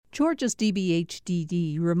Georgia's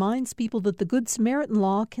DBHDD reminds people that the Good Samaritan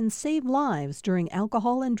Law can save lives during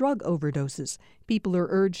alcohol and drug overdoses. People are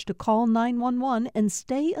urged to call 911 and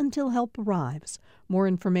stay until help arrives. More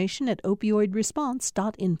information at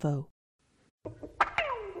opioidresponse.info.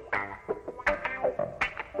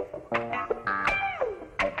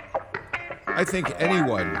 I think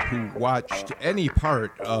anyone who watched any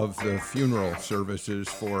part of the funeral services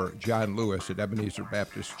for John Lewis at Ebenezer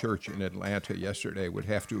Baptist Church in Atlanta yesterday would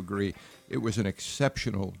have to agree it was an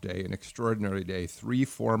exceptional day, an extraordinary day. 3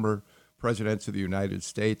 former presidents of the United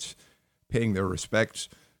States paying their respects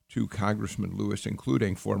to Congressman Lewis,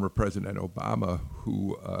 including former President Obama,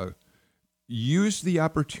 who used the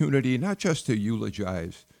opportunity not just to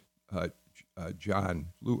eulogize John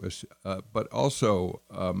Lewis, but also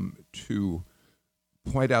to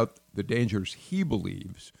point out the dangers he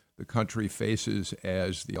believes the country faces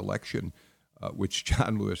as the election, which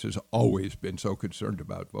John Lewis has always been so concerned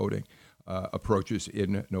about voting, approaches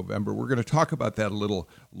in November. We're going to talk about that a little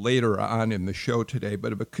later on in the show today,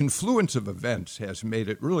 but a confluence of events has made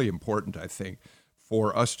it really important, I think,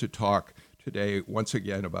 for us to talk today once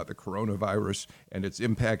again about the coronavirus and its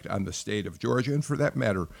impact on the state of Georgia, and for that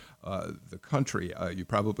matter, the country. You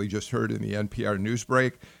probably just heard in the NPR news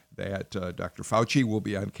break that Dr. Fauci will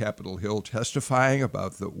be on Capitol Hill testifying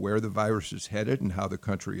about where the virus is headed and how the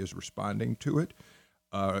country is responding to it.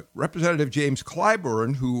 Representative James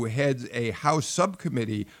Clyburn, who heads a House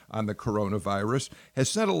subcommittee on the coronavirus, has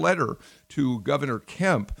sent a letter to Governor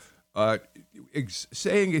Kemp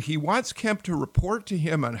saying that he wants Kemp to report to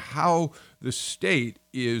him on how the state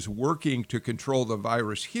is working to control the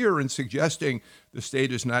virus here and suggesting the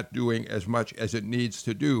state is not doing as much as it needs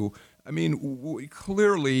to do. I mean,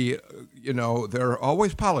 clearly, there are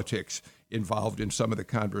always politics involved in some of the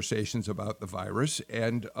conversations about the virus,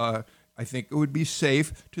 and I think it would be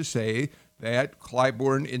safe to say that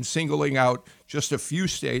Clyburn, in singling out just a few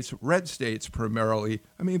states, red states primarily,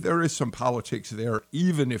 I mean, there is some politics there,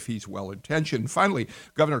 even if he's well-intentioned. Finally,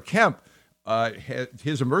 Governor Kemp,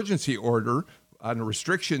 his emergency order on the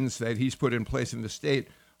restrictions that he's put in place in the state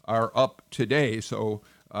are up today, so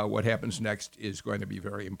what happens next is going to be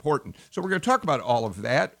very important. So we're going to talk about all of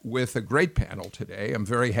that with a great panel today. I'm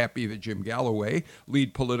very happy that Jim Galloway,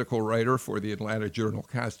 lead political writer for the Atlanta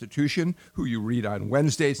Journal-Constitution, who you read on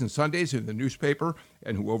Wednesdays and Sundays in the newspaper,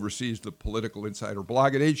 and who oversees the Political Insider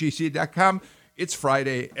blog at agc.com. It's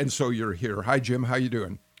Friday, and so you're here. Hi, Jim. How you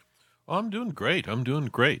doing? I'm doing great.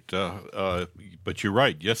 But you're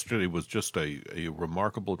right. Yesterday was just a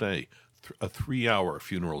remarkable day, a 3-hour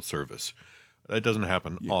funeral service. That doesn't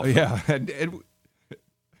happen often. Yeah,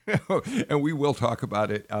 and we will talk about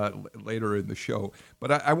it later in the show.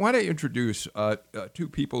 But I want to introduce 2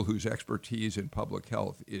 people whose expertise in public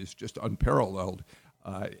health is just unparalleled.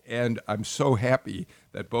 And I'm so happy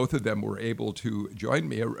that both of them were able to join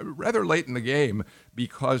me rather late in the game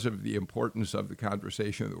because of the importance of the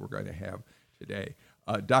conversation that we're going to have today.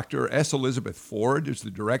 Dr. S. Elizabeth Ford is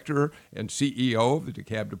the director and CEO of the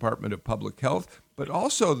DeKalb Department of Public Health, but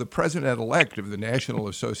also the president-elect of the National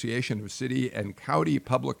Association of City and County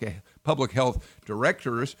Public Health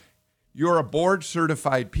Directors. You're a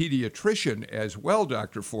board-certified pediatrician as well,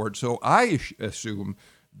 Dr. Ford, so I assume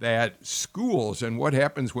that schools and what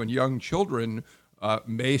happens when young children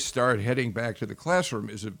may start heading back to the classroom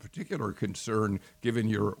is a particular concern given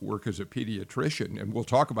your work as a pediatrician, and we'll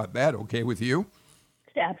talk about that, okay with you?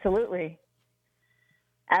 Absolutely.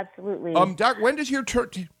 Doc, when does your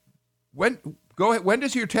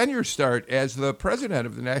tenure start as the president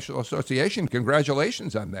of the National Association?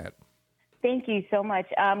 Congratulations on that. Thank you so much.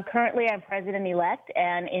 Currently, I'm president-elect,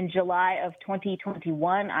 and in July of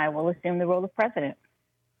 2021, I will assume the role of president.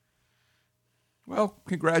 Well,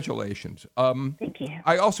 congratulations. Thank you.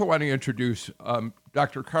 I also want to introduce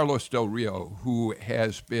Dr. Carlos Del Rio, who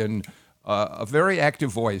has been a very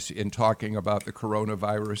active voice in talking about the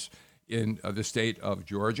coronavirus in the state of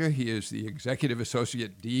Georgia. He is the Executive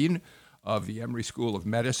Associate Dean of the Emory School of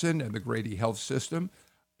Medicine and the Grady Health System,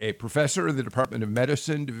 a professor in the Department of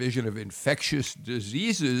Medicine, Division of Infectious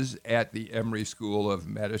Diseases at the Emory School of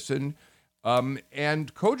Medicine,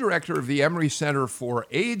 and co-director of the Emory Center for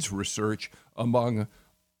AIDS Research, among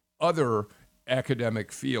other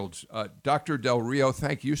academic fields. Dr. Del Rio,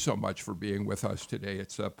 thank you so much for being with us today.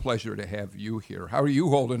 It's a pleasure to have you here. How are you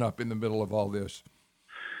holding up in the middle of all this?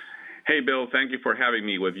 Hey, Bill, thank you for having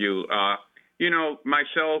me with you.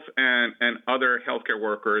 Myself and other healthcare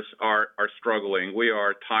workers are struggling. We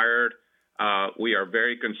are tired. We are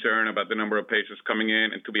very concerned about the number of patients coming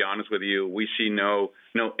in. And to be honest with you, we see no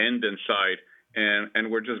end in sight.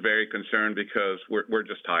 And we're just very concerned because we're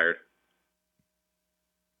just tired.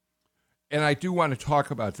 And I do want to talk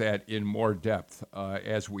about that in more depth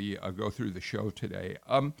as we go through the show today.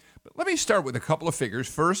 But let me start with a couple of figures.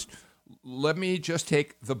 First, let me just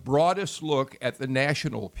take the broadest look at the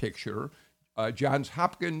national picture. Johns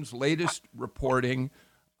Hopkins' latest reporting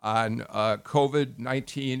on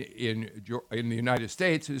COVID-19 in the United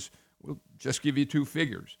States we'll just give you two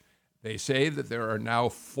figures. They say that there are now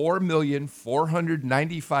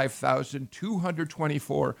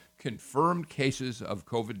 4,495,224 confirmed cases of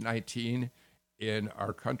COVID-19 in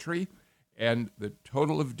our country, and the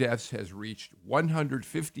total of deaths has reached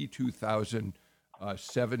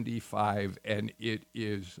 152,075, and it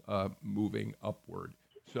is moving upward.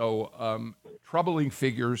 So troubling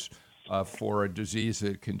figures for a disease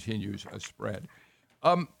that continues to spread.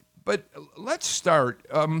 But let's start.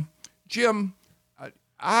 Jim,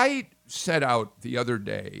 I set out the other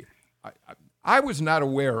day, I was not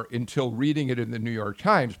aware until reading it in the New York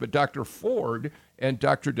Times, but Dr. Ford and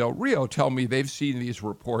Dr. Del Rio tell me they've seen these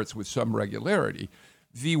reports with some regularity.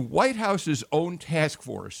 The White House's own task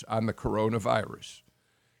force on the coronavirus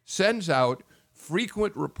sends out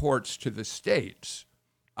frequent reports to the states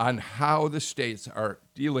on how the states are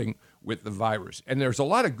dealing with the virus. And there's a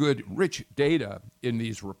lot of good, rich data in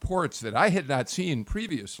these reports that I had not seen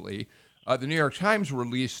previously. The New York Times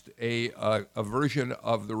released a version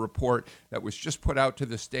of the report that was just put out to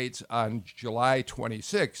the states on July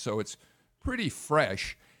 26th, so it's pretty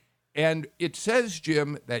fresh. And it says,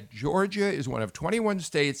 Jim, that Georgia is one of 21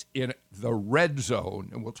 states in the red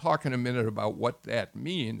zone, and we'll talk in a minute about what that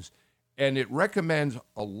means. And it recommends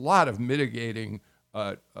a lot of mitigating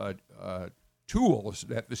tools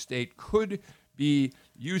that the state could be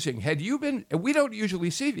using. Had you been? And we don't usually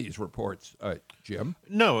see these reports, Jim.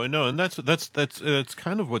 No, and that's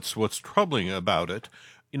kind of what's troubling about it.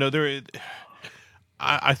 You know,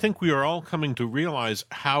 I think we are all coming to realize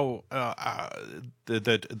how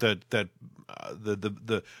the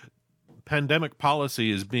pandemic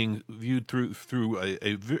policy is being viewed through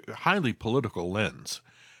a highly political lens.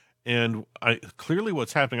 And clearly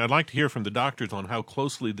what's happening, I'd like to hear from the doctors on how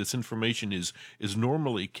closely this information is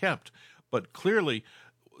normally kept. But clearly,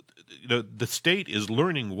 the state is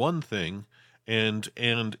learning one thing, and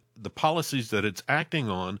the policies that it's acting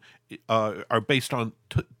on are based on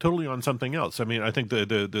totally on something else. I mean, I think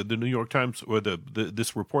the New York Times or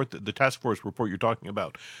this report, the task force report you're talking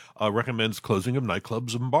about, recommends closing of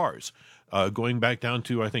nightclubs and bars, going back down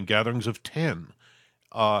to, I think, gatherings of 10.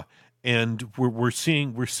 And we're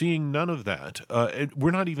seeing none of that.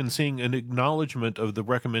 We're not even seeing an acknowledgement of the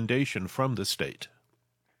recommendation from the state.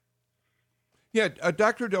 Yeah,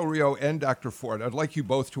 Dr. Del Rio and Dr. Ford, I'd like you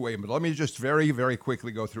both to weigh in, but let me just very, very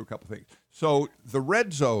quickly go through a couple things. So the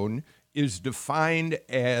red zone is defined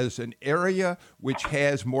as an area which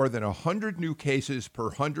has more than 100 new cases per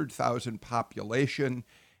 100,000 population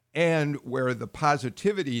and where the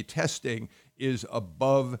positivity testing is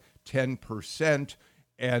above 10%.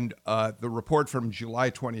 And the report from July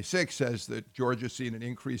 26 says that Georgia's seen an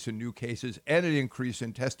increase in new cases and an increase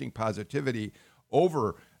in testing positivity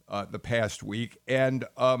over the past week. And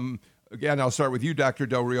again, I'll start with you, Dr.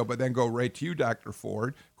 Del Rio, but then go right to you, Dr.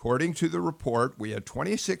 Ford. According to the report, we had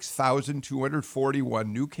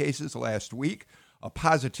 26,241 new cases last week, a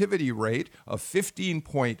positivity rate of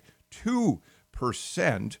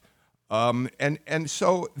 15.2%. And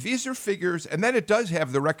so these are figures, and then it does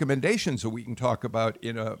have the recommendations that we can talk about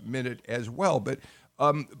in a minute as well. But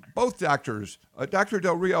both doctors, Dr.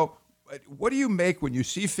 Del Rio, what do you make when you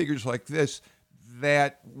see figures like this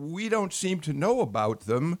that we don't seem to know about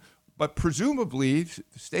them, but presumably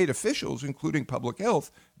state officials, including public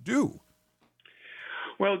health, do?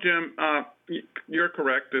 Well, Jim, you're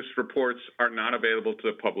correct. These reports are not available to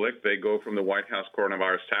the public. They go from the White House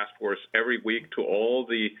Coronavirus Task Force every week to all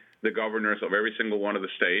the governors of every single one of the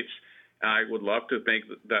states. I would love to make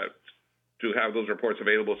that, to have those reports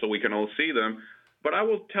available so we can all see them. But I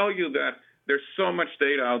will tell you that there's so much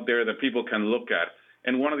data out there that people can look at.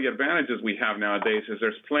 And one of the advantages we have nowadays is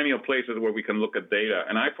there's plenty of places where we can look at data.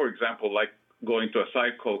 And I, for example, like going to a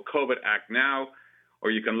site called COVID Act Now, or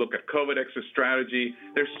you can look at COVID Exit Strategy.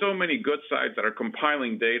 There's so many good sites that are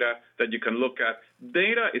compiling data that you can look at.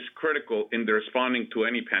 Data is critical in the responding to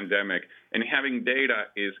any pandemic, and having data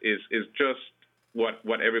is just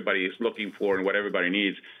what everybody is looking for and what everybody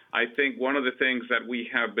needs. I think one of the things that we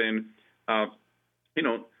have been,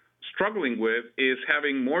 struggling with is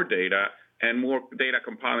having more data and more data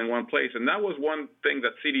compiled in one place. And that was one thing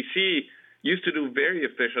that CDC used to do very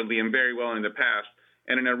efficiently and very well in the past.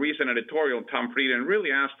 And in a recent editorial, Tom Frieden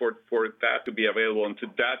really asked for that to be available, and to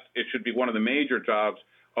that it should be one of the major jobs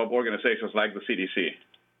of organizations like the CDC.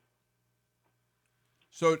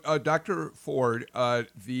 So, Dr. Ford,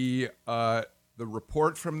 the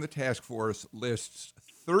report from the task force lists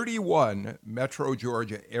 31 Metro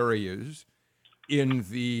Georgia areas in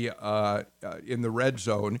the red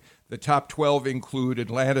zone. The top 12 include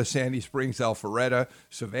Atlanta, Sandy Springs, Alpharetta,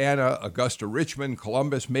 Savannah, Augusta, Richmond,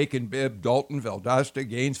 Columbus, Macon, Bibb, Dalton, Valdosta,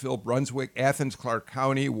 Gainesville, Brunswick, Athens, Clark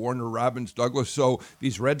County, Warner, Robins, Douglas. So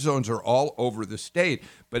these red zones are all over the state.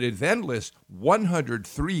 But it then lists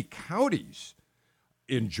 103 counties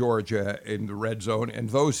in Georgia in the red zone, and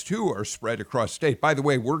those too are spread across state. By the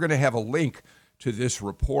way, we're going to have a link to this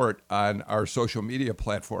report on our social media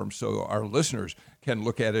platform so our listeners can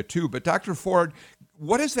look at it too. But Dr. Ford,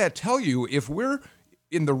 what does that tell you? If we're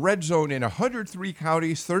in the red zone in 103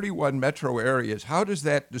 counties, 31 metro areas, how does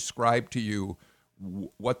that describe to you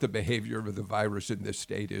what the behavior of the virus in this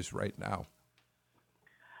state is right now?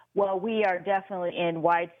 Well, we are definitely in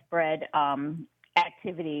widespread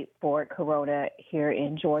activity for corona here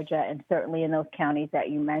in Georgia, and certainly in those counties that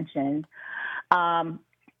you mentioned.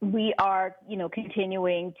 We are,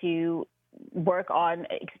 continuing to work on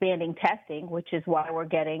expanding testing, which is why we're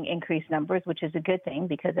getting increased numbers, which is a good thing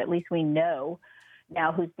because at least we know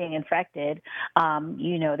now who's being infected.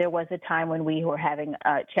 There was a time when we were having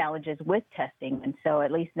challenges with testing, and so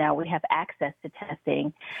at least now we have access to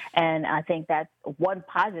testing. And I think that's one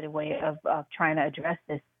positive way of trying to address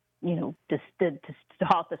this, to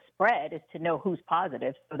halt the spread is to know who's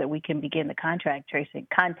positive so that we can begin the contact tracing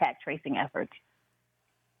efforts.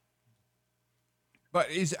 But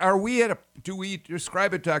do we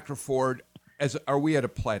describe it, Dr. Ford, are we at a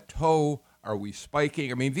plateau? Are we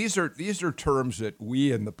spiking? I mean, these are terms that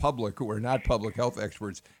we in the public, who are not public health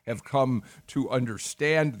experts, have come to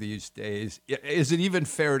understand these days. Is it even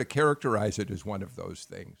fair to characterize it as one of those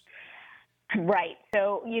things? Right.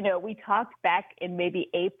 So, we talked back in maybe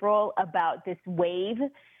April about this wave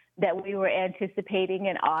that we were anticipating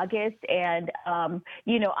in August. And, I'm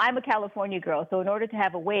a California girl. So in order to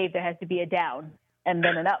have a wave, there has to be a down and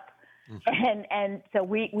then an up. And so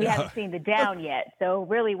we haven't seen the down yet. So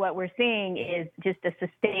really what we're seeing is just a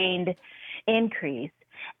sustained increase.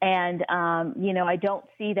 And, I don't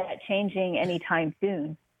see that changing anytime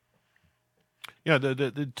soon. Yeah,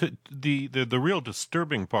 the real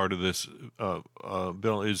disturbing part of this,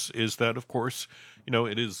 Bill, is that, of course,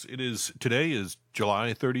 it is today is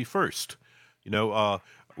July 31st.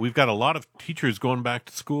 We've got a lot of teachers going back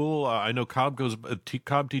to school. I know Cobb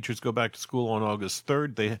teachers go back to school on August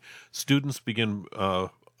 3rd. Students begin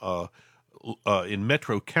in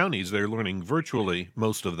metro counties. They're learning virtually,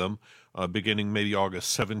 most of them, beginning maybe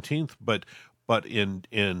August 17th. But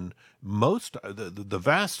in most, the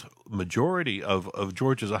vast majority of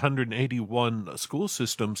Georgia's 181 school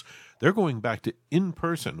systems, they're going back to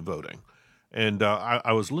in-person voting. And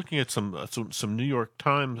I was looking at some New York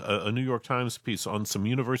Times, a New York Times piece on some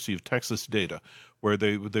University of Texas data, where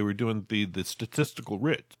they were doing the statistical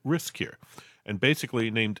risk here, and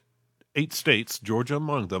basically named 8 states, Georgia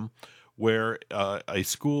among them, where a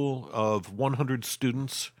school of 100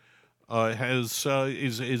 students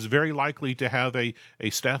is very likely to have a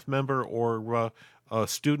staff member or a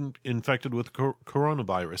student infected with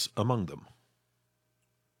coronavirus among them.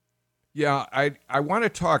 Yeah, I want to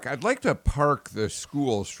talk. I'd like to park the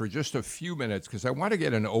schools for just a few minutes because I want to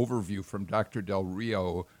get an overview from Dr. Del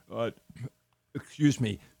Rio.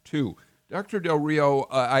 Too. Dr. Del Rio,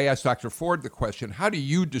 I asked Dr. Ford the question, how do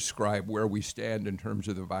you describe where we stand in terms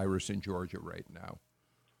of the virus in Georgia right now?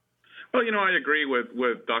 Well, I agree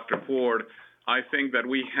with Dr. Ford. I think that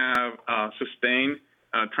we have sustained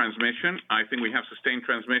transmission. I think we have sustained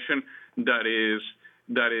transmission that is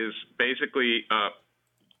basically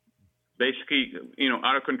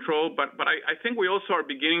out of control. But I think we also are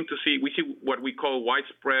beginning to see what we call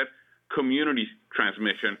widespread community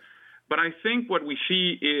transmission. But I think what we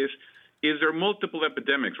see is there are multiple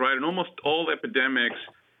epidemics, right? And almost all epidemics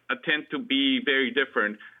tend to be very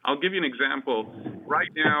different. I'll give you an example.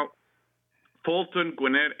 Right now, Fulton,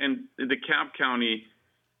 Gwinnett, and DeKalb County,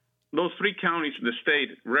 those 3 counties in the state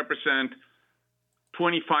represent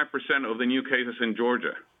 25% of the new cases in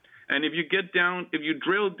Georgia. And if you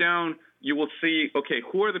drill down, you will see, okay,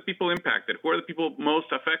 who are the people impacted? Who are the people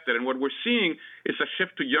most affected? And what we're seeing is a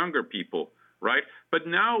shift to younger people, right? But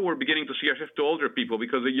now we're beginning to see a shift to older people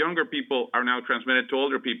because the younger people are now transmitted to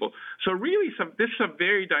older people. So really, this is a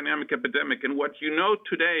very dynamic epidemic, and what you know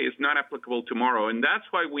today is not applicable tomorrow. And that's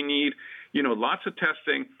why we need, lots of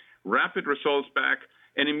testing, rapid results back,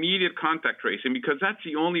 and immediate contact tracing, because that's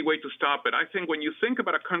the only way to stop it. I think when you think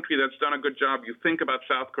about a country that's done a good job, you think about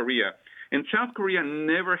South Korea. And South Korea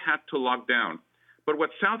never had to lock down. But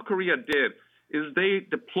what South Korea did is they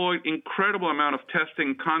deployed incredible amount of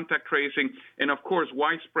testing, contact tracing, and of course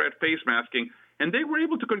widespread face masking. And they were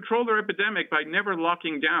able to control their epidemic by never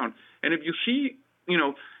locking down. And if you see,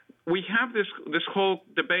 we have this whole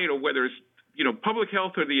debate of whether it's, public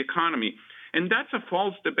health or the economy. And that's a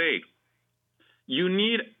false debate. You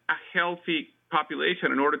need a healthy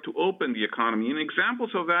population in order to open the economy. And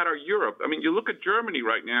examples of that are Europe. I mean, you look at Germany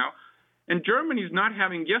right now, and Germany is not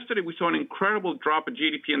having, yesterday we saw an incredible drop in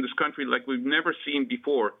GDP in this country like we've never seen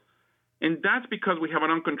before. And that's because we have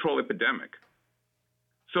an uncontrolled epidemic.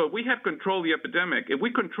 So if we had controlled the epidemic, if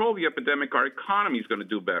we control the epidemic, our economy is going to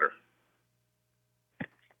do better.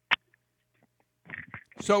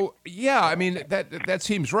 So, yeah, I mean, that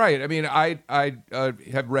seems right. I mean, I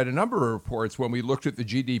have read a number of reports when we looked at the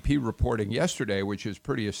GDP reporting yesterday, which is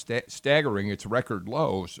pretty staggering. It's record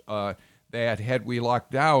lows, that had we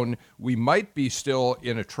locked down, we might be still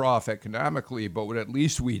in a trough economically, but at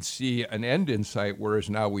least we'd see an end in sight, whereas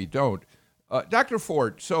now we don't. Dr.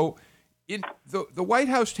 Ford, so in the White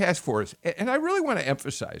House task force, and I really want to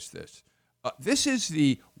emphasize this, this is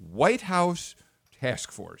the White House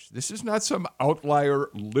task force. This is not some outlier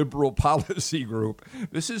liberal policy group.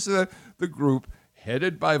 This is the group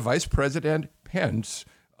headed by Vice President Pence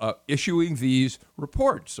issuing these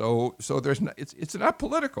reports. So there's not, it's not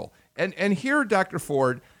political. And here, Dr.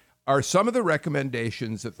 Ford, are some of the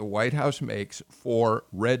recommendations that the White House makes for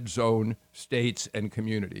red zone states and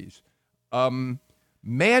communities.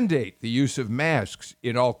 Mandate the use of masks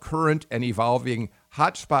in all current and evolving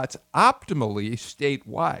hotspots optimally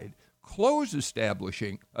statewide. Close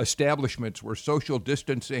establishments where social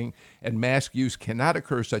distancing and mask use cannot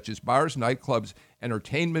occur, such as bars, nightclubs,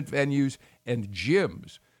 entertainment venues, and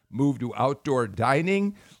gyms. Move to outdoor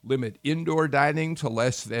dining, limit indoor dining to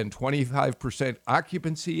less than 25%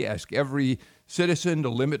 occupancy. Ask every citizen to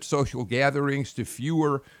limit social gatherings to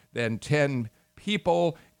fewer than 10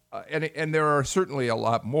 people. And there are certainly a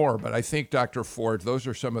lot more, but I think, Dr. Ford, those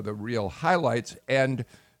are some of the real highlights. And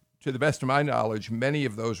to the best of my knowledge, many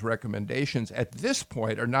of those recommendations at this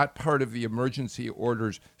point are not part of the emergency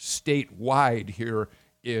orders statewide here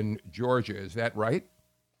in Georgia. Is that right?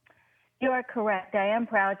 You are correct. I am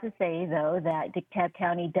proud to say, though, that DeKalb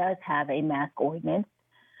County does have a mask ordinance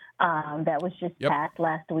that was just passed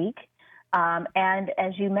last week. And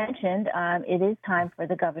as you mentioned, it is time for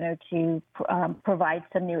the governor to provide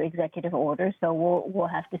some new executive orders. So we'll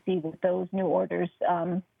have to see what those new orders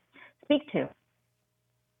speak to.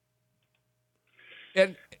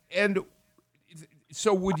 And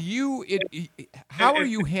so would you? How are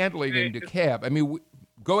you handling in DeKalb? I mean,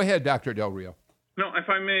 go ahead, Dr. Del Rio. No, if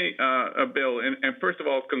I may, Bill, and first of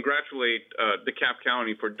all, congratulate DeKalb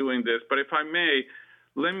County for doing this. But if I may,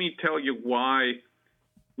 let me tell you why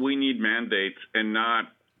we need mandates and not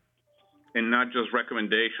just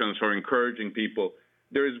recommendations or encouraging people.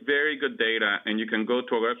 There is very good data, and you can go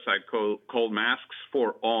to a website called Masks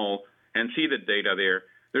for All and see the data there.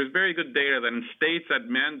 There's very good data that in states that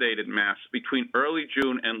mandated masks between early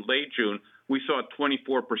June and late June, we saw a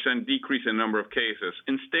 24% decrease in number of cases.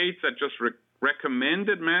 In states that just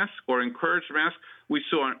recommended masks or encouraged masks, we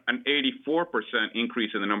saw an 84%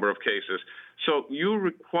 increase in the number of cases. So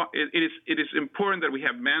it is important that we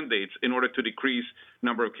have mandates in order to decrease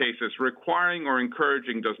number of cases. Requiring or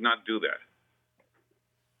encouraging does not do that.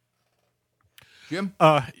 Jim?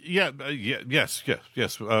 Yes.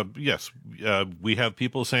 We have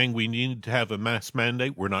people saying we need to have a mask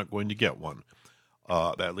mandate. We're not going to get one.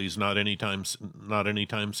 At least not anytime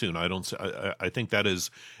soon. I think that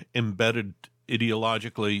is embedded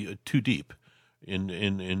ideologically too deep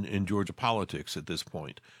in Georgia politics at this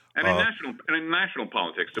point. And in national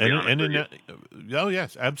politics, to be honest.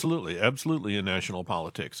 Yes, absolutely in national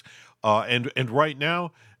politics. And right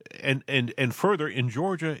now, and further in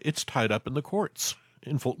Georgia, it's tied up in the courts.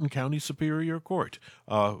 In Fulton County Superior Court,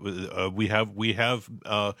 we have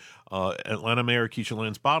Atlanta Mayor Keisha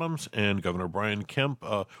Lance Bottoms and Governor Brian Kemp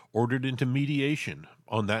ordered into mediation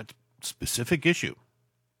on that specific issue.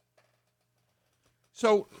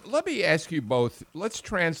 So let me ask you both. Let's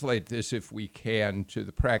translate this, if we can, to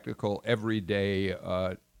the practical, everyday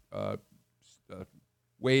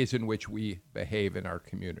ways in which we behave in our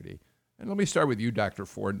community. And let me start with you, Dr.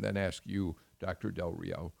 Ford, and then ask you, Dr. Del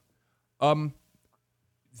Rio. The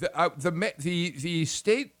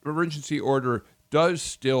state emergency order does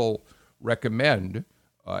still recommend,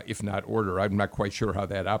 if not order, I'm not quite sure how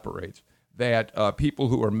that operates, that people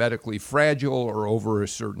who are medically fragile or over a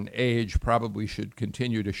certain age probably should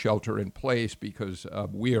continue to shelter in place because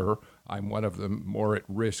I'm one of them, more at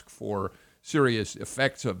risk for serious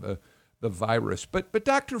effects of the virus. But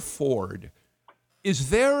Dr. Ford,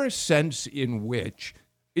 is there a sense in which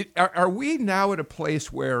Are we now at a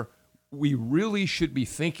place where we really should be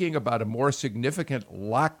thinking about a more significant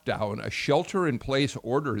lockdown, a shelter-in-place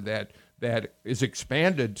order that is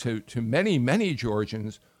expanded to many, many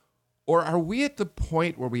Georgians? Or are we at the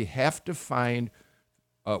point where we have to find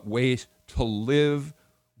ways to live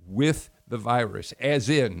with the virus, as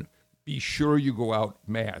in, be sure you go out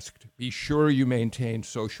masked, be sure you maintain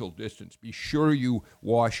social distance, be sure you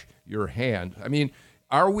wash your hands? I mean,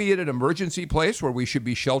 are we at an emergency place where we should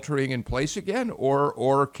be sheltering in place again,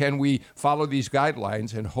 or can we follow these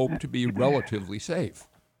guidelines and hope to be relatively safe?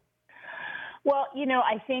 Well,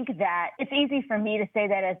 I think that it's easy for me to say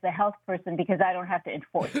that as the health person because I don't have to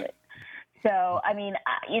enforce it. So, I mean,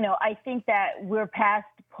 I think that we're past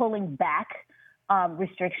pulling back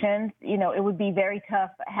restrictions. It would be very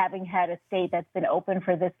tough having had a state that's been open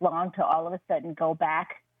for this long to all of a sudden go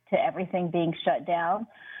back to everything being shut down.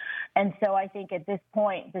 And so I think at this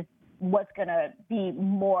point, what's going to be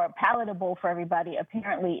more palatable for everybody,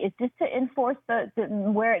 apparently, is just to enforce the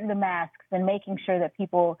wearing the masks and making sure that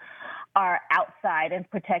people are outside and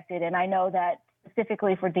protected. And I know that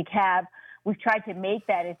specifically for DeKalb, we've tried to make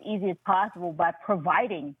that as easy as possible by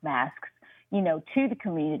providing masks, to the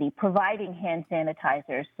community, providing hand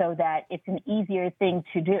sanitizers so that it's an easier thing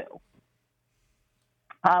to do.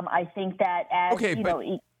 I think that as,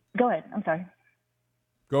 go ahead. I'm sorry.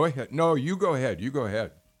 Go ahead. No, you go ahead. You go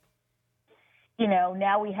ahead.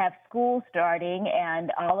 Now we have school starting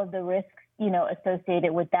and all of the risks,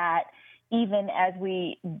 associated with that. Even as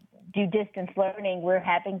we do distance learning, we're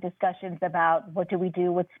having discussions about what do we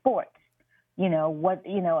do with sports,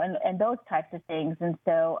 and those types of things. And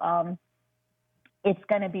so it's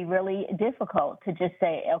going to be really difficult to just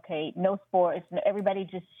say, okay, no sports, everybody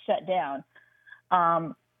just shut down.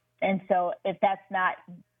 And so if that's not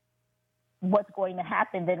what's going to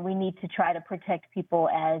happen, then we need to try to protect people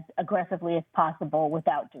as aggressively as possible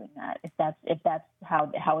without doing that, if that's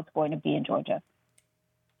how it's going to be in Georgia.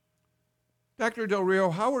 Dr. Del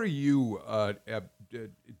Rio, how are you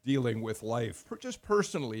dealing with life, just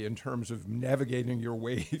personally, in terms of navigating your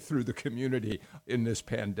way through the community in this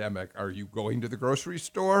pandemic? Are you going to the grocery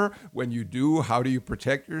store? When you do, how do you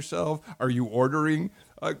protect yourself? Are you ordering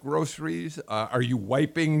groceries? Are you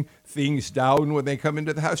wiping things down when they come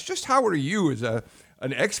into the house? Just how are you, as an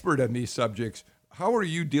expert on these subjects, how are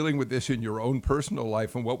you dealing with this in your own personal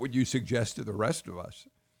life, and what would you suggest to the rest of us?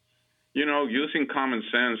 Using common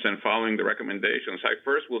sense and following the recommendations, I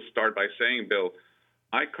first will start by saying, Bill,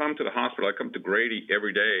 I come to the hospital, I come to Grady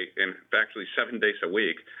every day, and actually 7 days a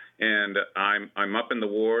week, and I'm up in the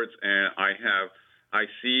wards, and I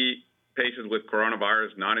see patients with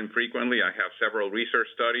coronavirus not infrequently. I have several research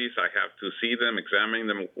studies. I have to see them, examine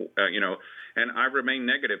them, and I remain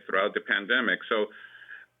negative throughout the pandemic. So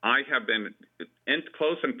I have been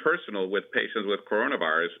close and personal with patients with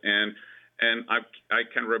coronavirus, and I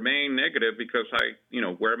can remain negative because I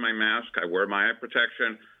wear my mask, I wear my eye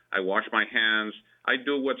protection, I wash my hands, I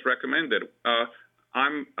do what's recommended.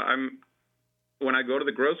 When I go to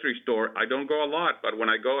the grocery store, I don't go a lot, but when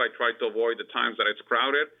I go, I try to avoid the times that it's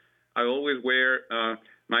crowded. I always wear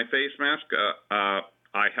my face mask.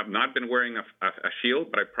 I have not been wearing a shield,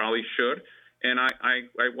 but I probably should. And I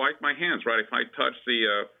wipe my hands, right? If I touch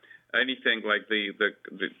anything like the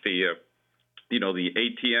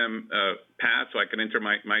ATM pad so I can enter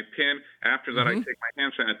my PIN. After that, I take my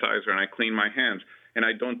hand sanitizer and I clean my hands, and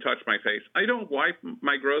I don't touch my face. I don't wipe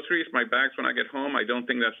my groceries, my bags when I get home. I don't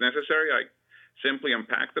think that's necessary. I simply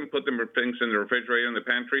unpack them, put them things in the refrigerator in the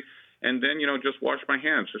pantry, and then, just wash my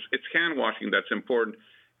hands. It's hand washing that's important.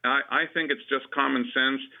 I think it's just common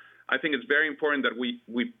sense. I think it's very important that we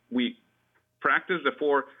practice the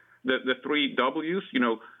 3 W's,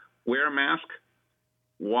 wear a mask,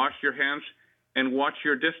 wash your hands, and watch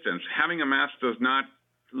your distance. Having a mask does not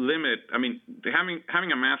limit. Having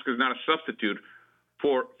a mask is not a substitute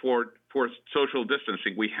for social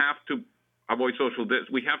distancing. We have to avoid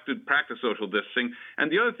we have to practice social distancing.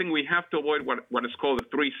 And the other thing, we have to avoid what is called the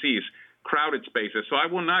 3 C's, crowded spaces. So I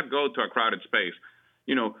will not go to a crowded space.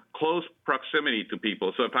 Close proximity to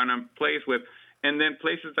people. So if I'm in a place and then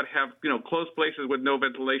places that have, close places with no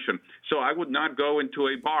ventilation. So I would not go into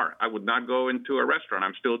a bar. I would not go into a restaurant.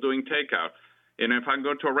 I'm still doing takeout. And if I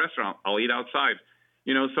go to a restaurant, I'll eat outside.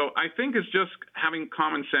 So I think it's just having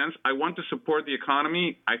common sense. I want to support the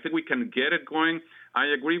economy. I think we can get it going. I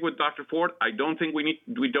agree with Dr. Ford. I don't think we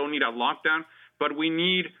don't need a lockdown, but we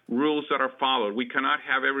need rules that are followed. We cannot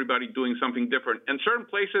have everybody doing something different. And certain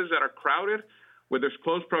places that are crowded, where there's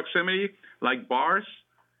close proximity, like bars,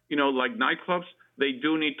 like nightclubs, they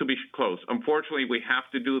do need to be closed. Unfortunately, we have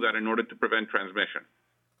to do that in order to prevent transmission.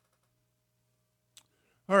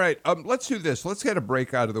 All right, let's do this. Let's get a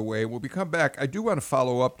break out of the way. When we come back, I do want to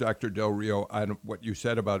follow up, Dr. Del Rio, on what you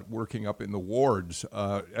said about working up in the wards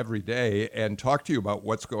every day and talk to you about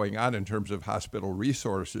what's going on in terms of hospital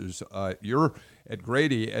resources. You're at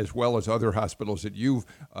Grady, as well as other hospitals that you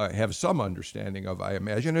have some understanding of, I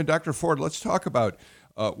imagine. And Dr. Ford, let's talk about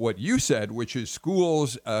what you said, which is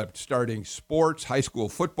schools starting sports. High school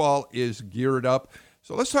football is geared up.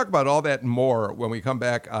 So let's talk about all that and more when we come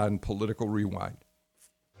back on Political Rewind.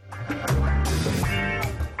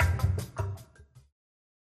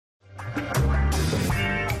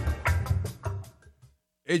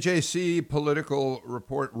 AJC political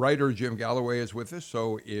report writer Jim Galloway is with us.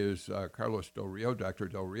 So is Carlos Del Rio. Dr.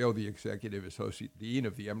 Del Rio, the Executive Associate Dean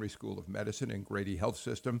of the Emory School of Medicine and Grady Health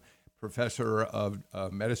System, Professor of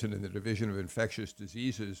Medicine in the Division of Infectious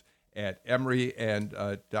Diseases at Emory, and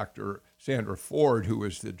Dr. Sandra Ford, who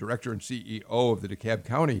is the Director and CEO of the DeKalb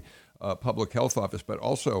County Public Health Office, but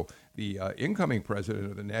also the incoming president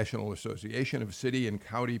of the National Association of City and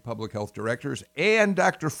County Public Health Directors. And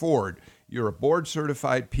Dr. Ford, you're a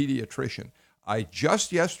board-certified pediatrician. I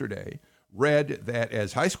just yesterday read that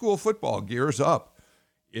as high school football gears up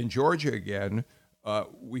in Georgia again,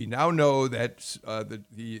 we now know that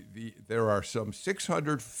there are some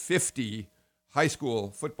 650 high school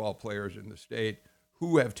football players in the state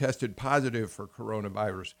who have tested positive for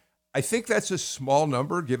coronavirus. I think that's a small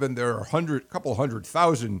number, given there are a couple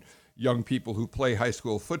 100,000 young people who play high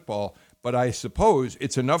school football, but I suppose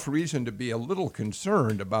it's enough reason to be a little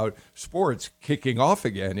concerned about sports kicking off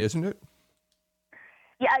again, isn't it?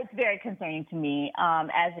 Yeah, it's very concerning to me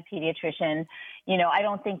as a pediatrician. You know, I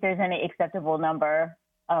don't think there's any acceptable number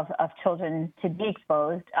of children to be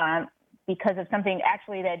exposed because of something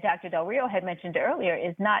actually that Dr. Del Rio had mentioned earlier,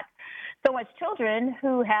 is not so much children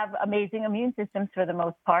who have amazing immune systems for the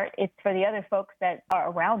most part. It's for the other folks that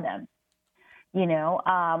are around them. You know,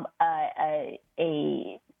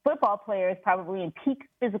 a football player is probably in peak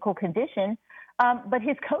physical condition, but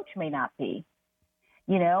his coach may not be,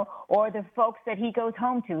 you know, or the folks that he goes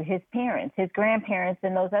home to, his parents, his grandparents,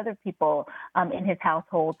 and those other people in his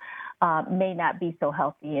household may not be so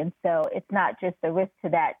healthy. And so it's not just the risk to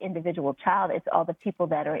that individual child, it's all the people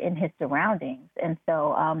that are in his surroundings. And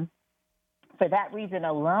so for that reason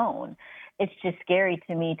alone, it's just scary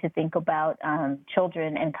to me to think about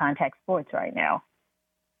children and contact sports right now.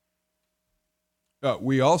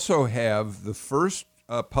 We also have the first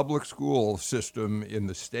public school system in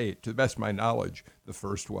the state, to the best of my knowledge, the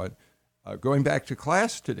first one. Going back to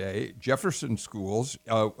class today, Jefferson Schools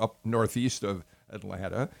up northeast of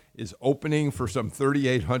Atlanta is opening for some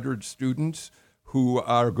 3,800 students who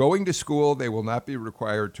are going to school. They will not be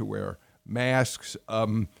required to wear masks.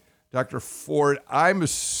 Dr. Ford, I'm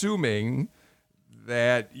assuming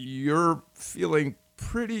that you're feeling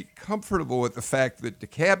pretty comfortable with the fact that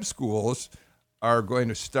DeKalb schools are going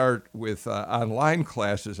to start with online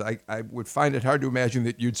classes. I would find it hard to imagine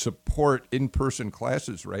that you'd support in-person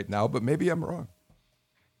classes right now, but maybe I'm wrong.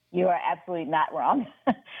 You are absolutely not wrong.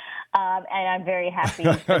 And I'm very happy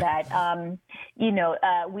for that.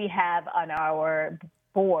 We have on our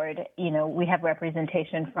board, we have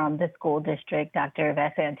representation from the school district, Dr.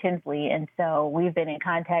 Vassan Tinsley. And so we've been in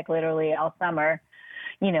contact literally all summer,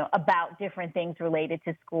 about different things related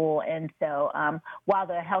to school. And so while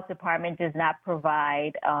the health department does not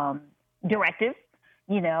provide directives,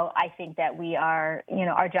 I think that we are,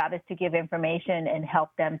 our job is to give information and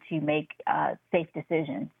help them to make safe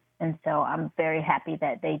decisions. And so I'm very happy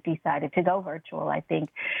that they decided to go virtual. I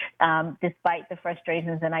think despite the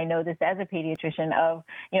frustrations, and I know this as a pediatrician of,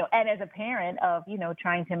 and as a parent of,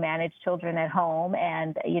 trying to manage children at home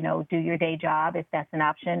and, do your day job if that's an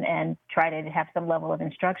option and try to have some level of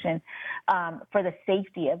instruction for the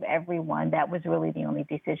safety of everyone, that was really the only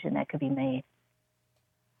decision that could be made.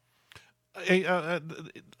 Hey,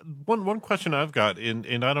 one question I've got,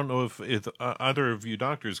 and I don't know if either of you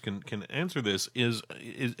doctors can answer this, is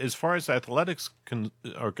as far as athletics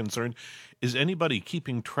are concerned, is anybody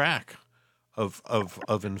keeping track of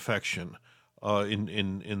infection?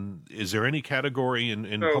 Is there any category in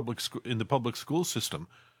the public school system?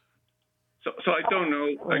 So I don't know.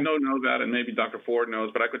 I don't know that, and maybe Dr. Ford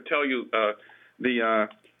knows, but I could tell you,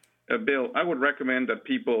 Bill, I would recommend that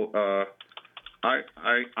people.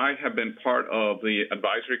 I have been part of the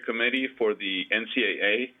advisory committee for the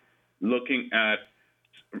NCAA, looking at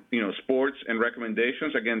sports and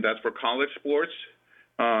recommendations. Again, that's for college sports,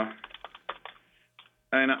 and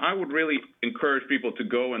I would really encourage people to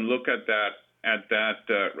go and look at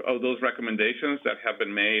those recommendations that have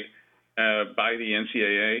been made by the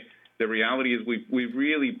NCAA. The reality is we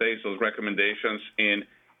really base those recommendations in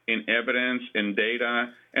evidence, in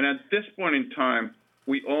data, and at this point in time,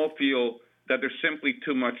 we all feel that there's simply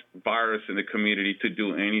too much virus in the community to do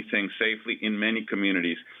anything safely in many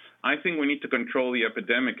communities. I think we need to control the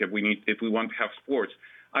epidemic if we want to have sports.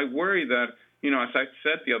 I worry that, as I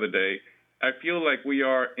said the other day, I feel like we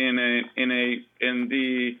are in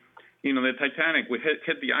the Titanic. We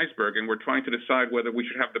hit the iceberg, and we're trying to decide whether we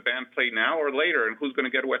should have the band play now or later, and who's going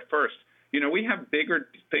to get wet first. We have bigger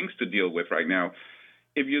things to deal with right now.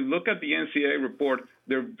 If you look at the NCAA report,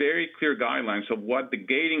 there are very clear guidelines of what the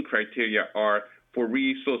gating criteria are for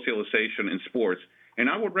re-socialization in sports. And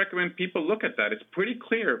I would recommend people look at that. It's pretty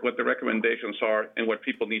clear what the recommendations are and what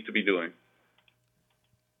people need to be doing.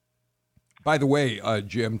 By the way,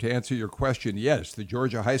 Jim, to answer your question, yes, the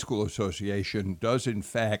Georgia High School Association does, in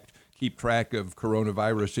fact, keep track of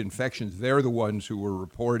coronavirus infections. They're the ones who were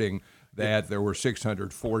reporting that there were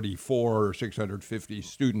 644 or 650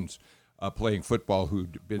 students playing football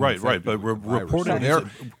who'd been infected. Right. But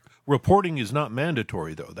reporting is not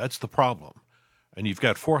mandatory, though. That's the problem. And you've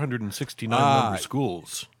got 469 member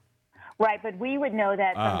schools. Right, but we would know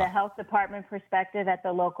that from the health department perspective at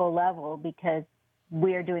the local level because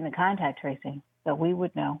we're doing the contact tracing, so we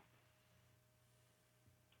would know.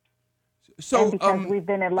 So, and because we've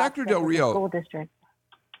been in Dr. Del Rio, school district.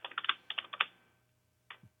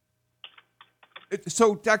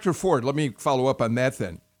 So, Dr. Ford, let me follow up on that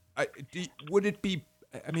then. Would it be,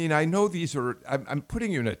 I know these are, I'm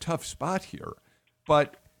putting you in a tough spot here,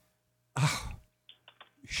 but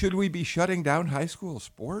should we be shutting down high school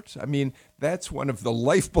sports? That's one of the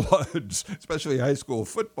lifebloods, especially high school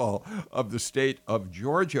football, of the state of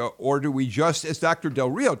Georgia. Or do we just, as Dr.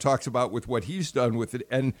 Del Rio talks about with what he's done with the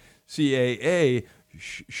NCAA,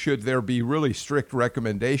 should there be really strict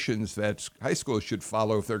recommendations that high schools should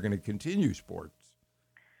follow if they're going to continue sports?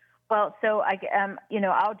 Well, so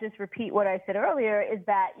I'll just repeat what I said earlier is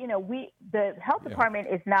that, the health department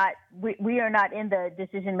is not, we are not in the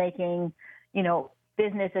decision-making,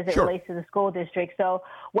 business as it relates to the school district. So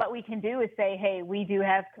what we can do is say, hey, we do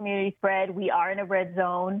have community spread. We are in a red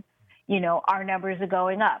zone. Our numbers are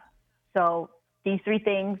going up. So these three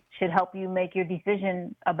things should help you make your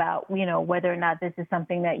decision about, whether or not this is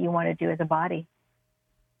something that you want to do as a body.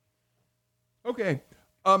 Okay.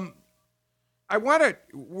 I want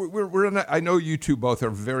to, I know you two both are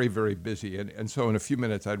very, very busy. And so in a few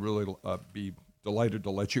minutes, I'd really be delighted to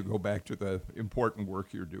let you go back to the important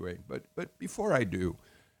work you're doing. But before I do,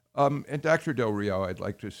 and Dr. Del Rio, I'd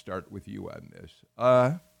like to start with you on this.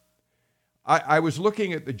 I was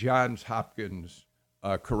looking at the Johns Hopkins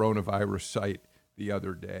coronavirus site the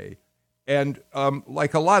other day, and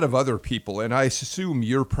like a lot of other people, and I assume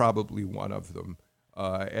you're probably one of them,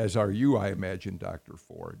 as are you, I imagine, Dr.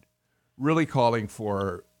 Ford, really calling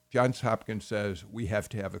for, Johns Hopkins says, we have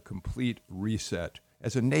to have a complete reset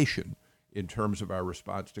as a nation in terms of our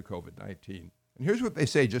response to COVID-19. And here's what they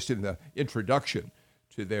say just in the introduction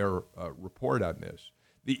to their report on this.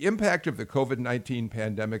 The impact of the COVID-19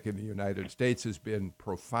 pandemic in the United States has been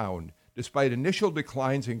profound. Despite initial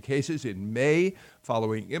declines in cases in May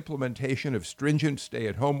following implementation of stringent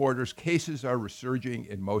stay-at-home orders, cases are resurging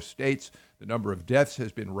in most states. The number of deaths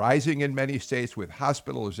has been rising in many states, with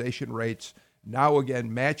hospitalization rates now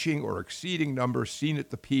again matching or exceeding numbers seen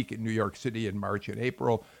at the peak in New York City in March and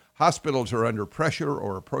April. Hospitals are under pressure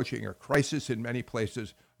or approaching a crisis in many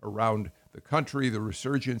places around the country. The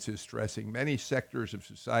resurgence is stressing many sectors of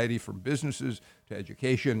society, from businesses to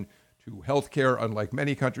education to healthcare. Unlike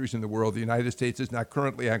many countries in the world, the United States is not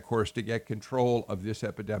currently on course to get control of this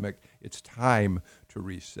epidemic. It's time to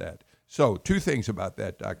reset. So, two things about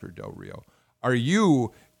that, Dr. Del Rio. Are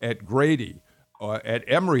you at Grady, at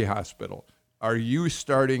Emory Hospital, are you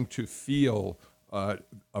starting to feel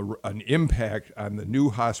an impact on the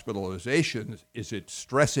new hospitalizations? Is it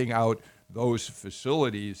stressing out those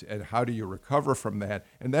facilities, and how do you recover from that?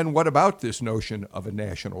 And then what about this notion of a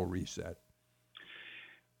national reset?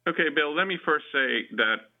 Okay, Bill, let me first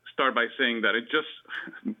start by saying that it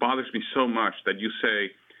just bothers me so much that you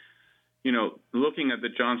say, looking at the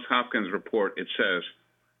Johns Hopkins report, it says,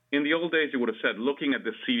 in the old days, you would have said, looking at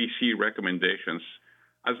the CDC recommendations.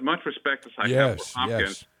 As much respect as I have for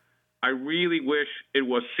Hopkins, I really wish it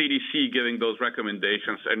was CDC giving those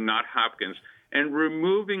recommendations and not Hopkins. And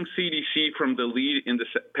removing CDC from the lead in the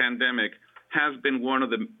pandemic has been one of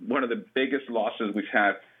the biggest losses we've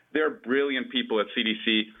had. They're brilliant people at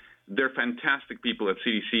CDC. They're fantastic people at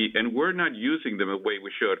CDC, and we're not using them the way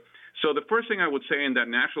we should. So the first thing I would say in that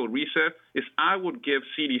national reset is I would give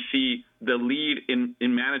CDC the lead in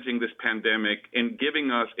managing this pandemic and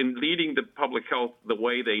leading the public health the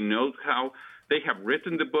way they know how. They have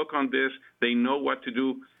written the book on this. They know what to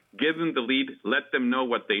do. Give them the lead. Let them know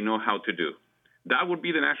what they know how to do. That would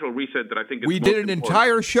be the national reset that I think is we did an important.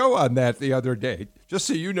 entire show on that the other day. Just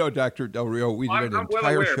so you know, Dr. Del Rio, we did an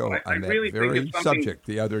entire show on that very subject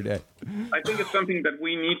the other day. I think it's something that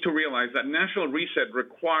we need to realize that national reset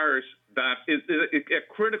requires that a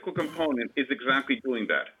critical component is exactly doing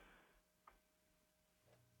that.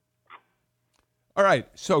 All right.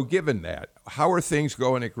 So given that, how are things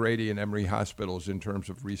going at Grady and Emory hospitals in terms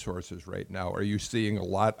of resources right now? Are you seeing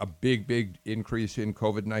a big increase in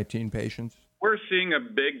COVID-19 patients? We're seeing a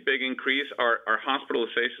big increase. Our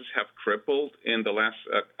hospitalizations have tripled in the last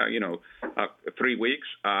 3 weeks.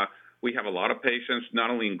 We have a lot of patients,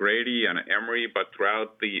 not only in Grady and Emory, but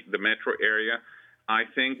throughout the metro area. I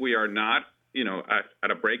think we are not,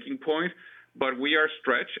 at a breaking point, but we are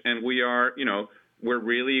stretched, and we are, we're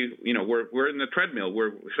really, we're in the treadmill.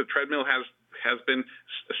 The treadmill has been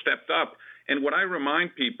stepped up. And what I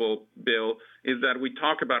remind people, Bill, is that we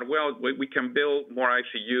talk about, well, we can build more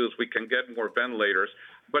ICUs, we can get more ventilators,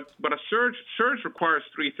 but a surge requires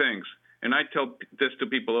three things. And I tell this to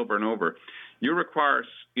people over and over. You require,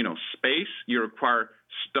 space, you require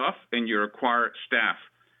stuff, and you require staff.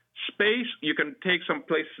 Space, you can take some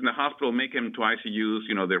places in the hospital, make them into ICUs,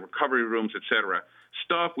 the recovery rooms, et cetera.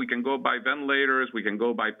 Stuff, we can go buy ventilators, we can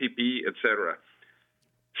go buy PPE, et cetera.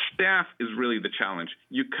 Staff is really the challenge.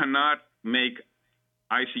 You cannot make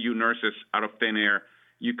ICU nurses out of thin air.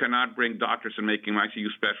 You cannot bring doctors and make them ICU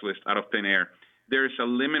specialists out of thin air. There is a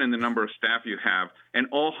limit in the number of staff you have, and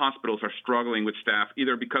all hospitals are struggling with staff,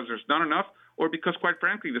 either because there's not enough or because, quite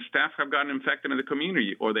frankly, the staff have gotten infected in the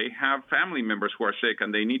community, or they have family members who are sick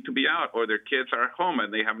and they need to be out, or their kids are at home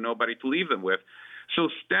and they have nobody to leave them with. So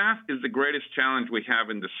staff is the greatest challenge we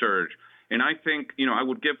have in the surge. And I think, I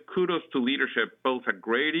would give kudos to leadership, both at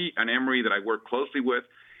Grady and Emory that I work closely with,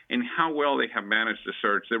 and how well they have managed the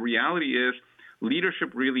surge. The reality is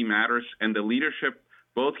leadership really matters, and the leadership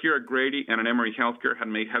both here at Grady and at Emory Healthcare has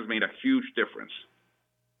made a huge difference.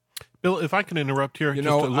 Bill, if I can interrupt here just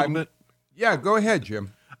a little bit. Yeah, go ahead,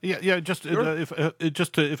 Jim. Yeah. Just sure.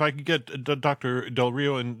 If I could get Dr. Del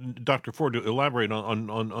Rio and Dr. Ford to elaborate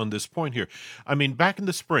on this point here. I mean, back in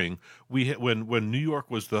the spring, when New York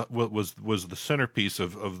was the centerpiece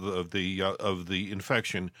of the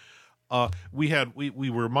infection, we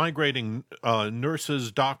were migrating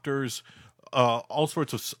nurses, doctors, all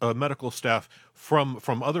sorts of medical staff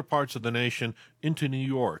from other parts of the nation into New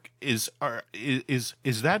York. Is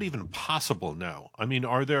that even possible now? I mean,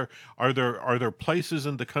 are there places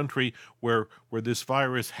in the country where this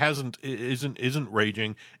virus isn't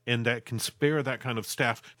raging, and that can spare that kind of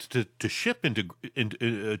staff to ship into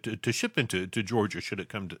Georgia should it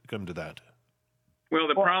come to that? Well,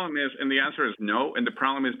 the problem is, and the answer is no, and the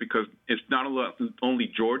problem is because it's not only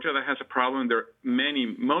Georgia that has a problem. There are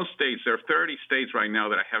most states, there are 30 states right now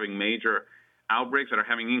that are having major outbreaks, that are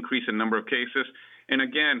having increase in number of cases. And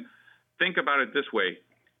again, think about it this way.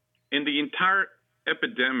 In the entire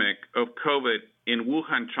epidemic of COVID in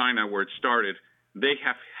Wuhan, China, where it started, they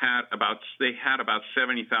had about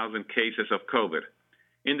 70,000 cases of COVID.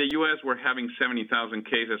 In the U.S., we're having 70,000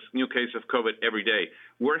 new cases of COVID every day.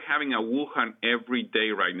 We're having a Wuhan every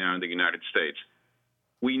day right now in the United States.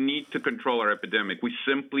 We need to control our epidemic. We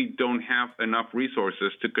simply don't have enough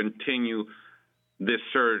resources to continue this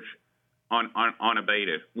surge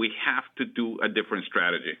unabated. We have to do a different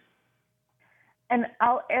strategy. And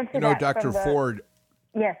I'll answer that. Dr. Ford.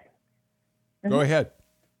 Yes. Mm-hmm. Go ahead.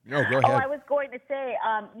 No, go ahead. Oh, I was going to say,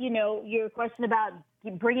 your question about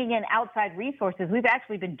bringing in outside resources, we've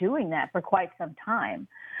actually been doing that for quite some time.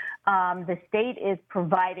 The state is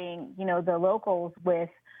providing, the locals with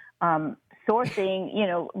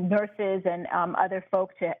sourcing, nurses and other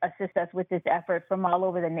folks to assist us with this effort from all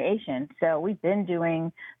over the nation. So we've been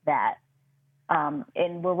doing that.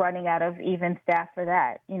 And we're running out of even staff for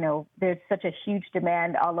that. There's such a huge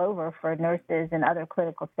demand all over for nurses and other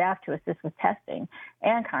clinical staff to assist with testing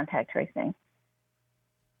and contact tracing.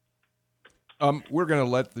 We're going to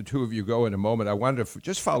let the two of you go in a moment. I wanted to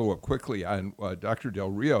just follow up quickly on Dr.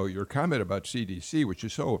 Del Rio, your comment about CDC, which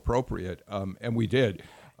is so appropriate, and we did.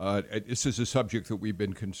 This is a subject that we've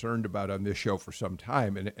been concerned about on this show for some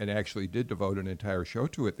time, and actually did devote an entire show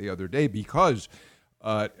to it the other day because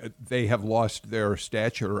they have lost their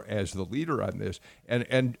stature as the leader on this.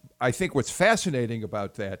 And I think what's fascinating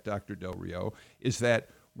about that, Dr. Del Rio, is that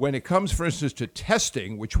when it comes, for instance, to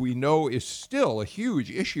testing, which we know is still a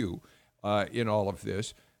huge issue in all of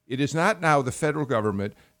this, it is not now the federal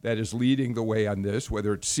government that is leading the way on this,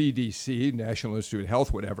 whether it's CDC, National Institute of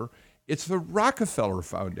Health, whatever. It's the Rockefeller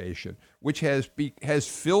Foundation, which has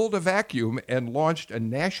filled a vacuum and launched a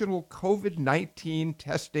national COVID-19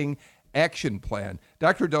 testing action plan.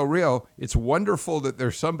 Dr. Del Rio, it's wonderful that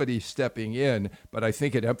there's somebody stepping in, but I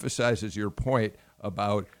think it emphasizes your point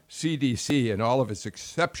about CDC and all of its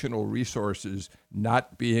exceptional resources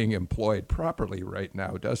not being employed properly right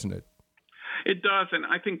now, doesn't it? It does, and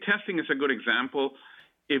I think testing is a good example.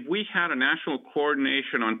 If we had a national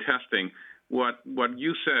coordination on testing, what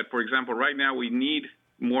you said, for example, right now we need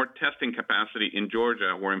more testing capacity in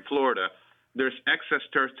Georgia or in Florida. There's excess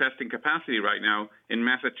testing capacity right now in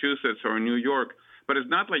Massachusetts or in New York, but it's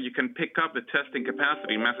not like you can pick up the testing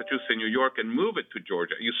capacity in Massachusetts and New York and move it to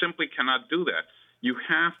Georgia. You simply cannot do that. You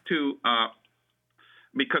have to,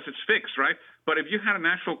 because it's fixed, right? But if you had a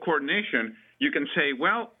national coordination, you can say,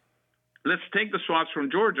 well, let's take the swabs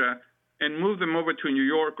from Georgia and move them over to New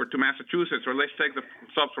York or to Massachusetts, or let's take the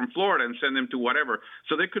swabs from Florida and send them to whatever.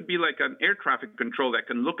 So there could be like an air traffic control that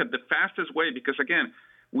can look at the fastest way, because, again,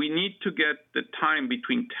 we need to get the time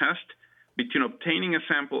between obtaining a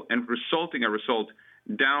sample and resulting a result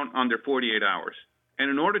down under 48 hours. And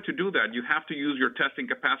in order to do that, you have to use your testing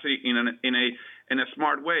capacity in a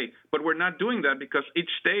smart way. But we're not doing that because each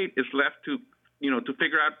state is left to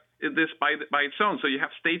figure out this by its own. So you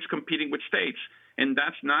have states competing with states, and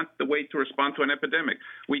that's not the way to respond to an epidemic.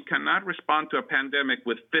 We cannot respond to a pandemic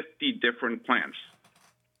with 50 different plans.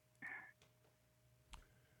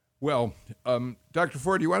 Well, Dr.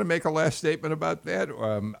 Ford, do you want to make a last statement about that?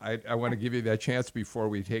 I want to give you that chance before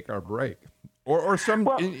we take our break. Or some,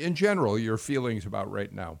 in general, your feelings about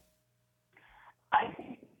right now. I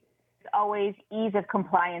think it's always ease of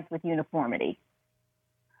compliance with uniformity.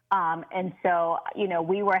 And so,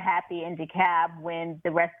 we were happy in DeKalb when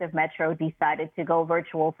the rest of Metro decided to go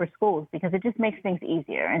virtual for schools, because it just makes things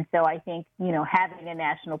easier. And so I think, having a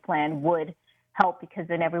national plan would help, because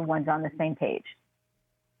then everyone's on the same page.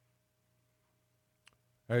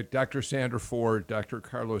 All right, Dr. Sandra Ford, Dr.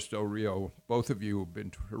 Carlos Del Rio, both of you have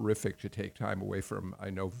been terrific to take time away from, I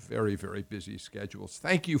know, very, very busy schedules.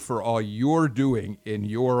 Thank you for all you're doing in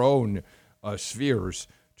your own spheres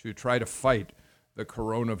to try to fight the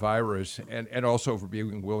coronavirus, and also for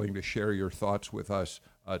being willing to share your thoughts with us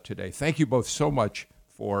today. Thank you both so much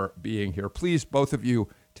for being here. Please, both of you,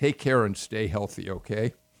 take care and stay healthy,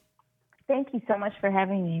 okay? Thank you so much for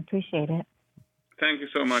having me. Appreciate it. Thank you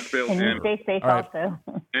so much, Bill. And you stay safe also.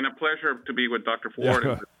 And a pleasure to be with Dr. Ford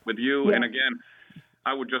and with you. Yeah. And again,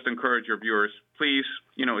 I would just encourage your viewers, please,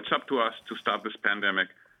 it's up to us to stop this pandemic.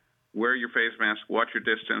 Wear your face mask, watch your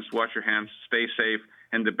distance, wash your hands, stay safe.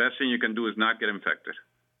 And the best thing you can do is not get infected.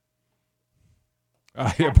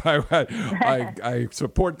 I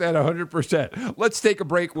support that 100%. Let's take a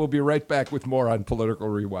break. We'll be right back with more on Political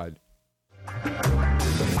Rewind.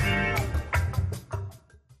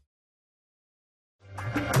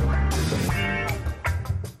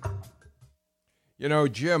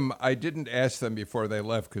 Jim, I didn't ask them before they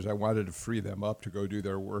left because I wanted to free them up to go do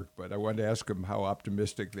their work, but I wanted to ask them how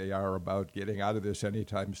optimistic they are about getting out of this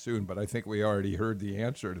anytime soon, but I think we already heard the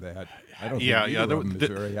answer to that. I don't think either of them is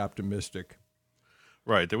very optimistic.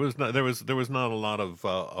 Right. There was not a lot of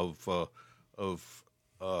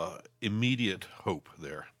immediate hope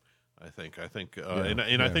there, I think. I think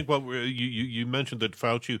what you mentioned that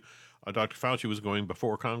Dr. Fauci was going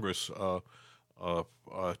before Congress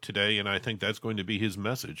today, and I think that's going to be his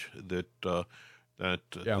message, that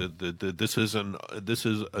this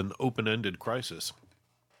is an open-ended crisis.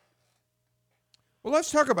 Well,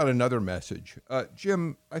 let's talk about another message.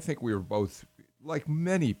 Jim, I think we were both, like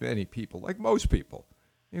many, many people, like most people,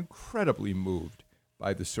 incredibly moved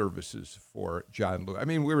by the services for John Lewis. I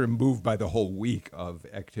mean, we were moved by the whole week of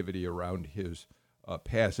activity around his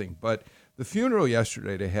passing, but the funeral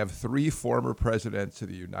yesterday, to have 3 former presidents of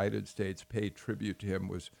the United States pay tribute to him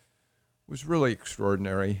was really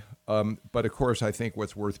extraordinary. But of course, I think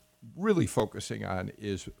what's worth really focusing on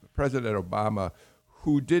is President Obama,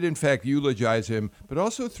 who did in fact eulogize him, but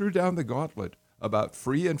also threw down the gauntlet about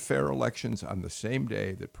free and fair elections on the same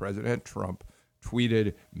day that President Trump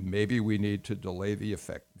tweeted, maybe we need to delay the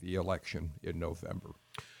election in November.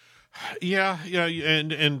 Yeah,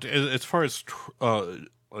 and as far as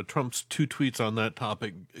Trump's 2 tweets on that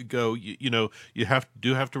topic go, you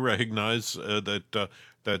have to recognize that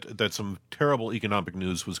some terrible economic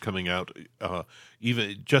news was coming out,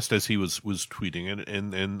 even just as he was tweeting,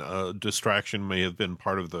 and distraction may have been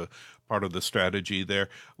part of the strategy there.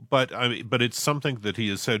 But it's something that he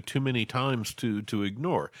has said too many times to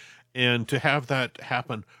ignore, and to have that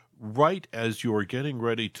happen right as you're getting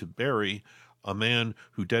ready to bury a man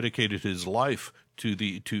who dedicated his life to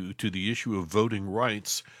the issue of voting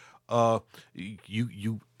rights,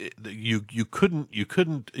 you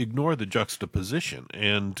couldn't ignore the juxtaposition,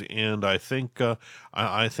 and I think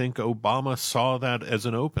Obama saw that as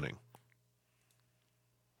an opening.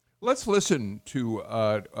 Let's listen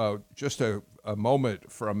to just a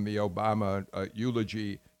moment from the Obama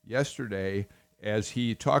eulogy yesterday as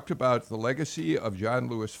he talked about the legacy of John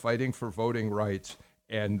Lewis fighting for voting rights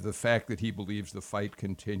and the fact that he believes the fight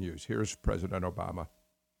continues. Here's President Obama.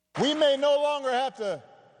 We may no longer have to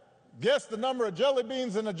guess the number of jelly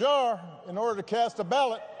beans in a jar in order to cast a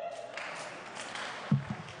ballot.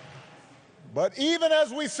 But even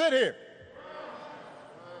as we sit here,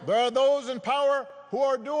 there are those in power who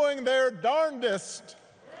are doing their darndest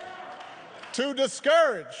to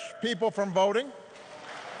discourage people from voting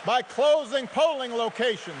by closing polling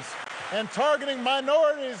locations and targeting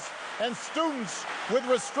minorities and students with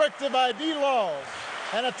restrictive ID laws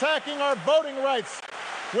and attacking our voting rights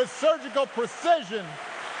with surgical precision,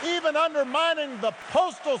 even undermining the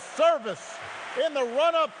Postal Service in the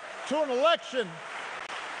run-up to an election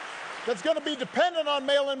that's going to be dependent on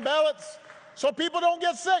mail-in ballots so people don't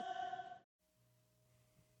get sick.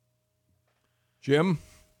 Jim,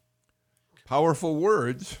 powerful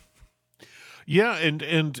words. Yeah,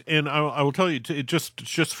 and I will tell you,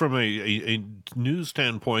 just from a news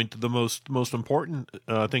standpoint, the most important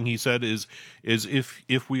thing he said is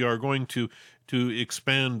if we are going to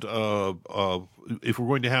expand, if we're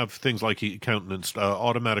going to have things like he countenanced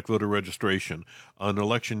automatic voter registration, an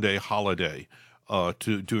election day holiday,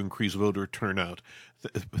 to increase voter turnout,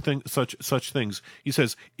 such things. He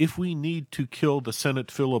says if we need to kill the Senate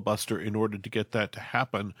filibuster in order to get that to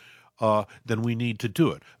happen, then we need to do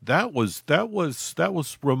it. That was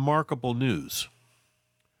remarkable news.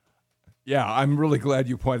 Yeah, I'm really glad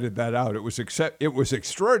you pointed that out. It was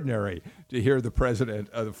extraordinary to hear the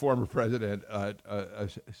president, the former president,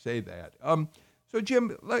 say that. So,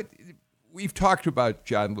 Jim, we've talked about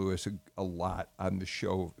John Lewis a lot on the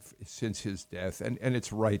show since his death, and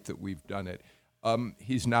it's right that we've done it.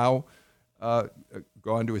 He's now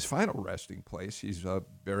gone to his final resting place. He's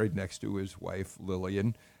buried next to his wife,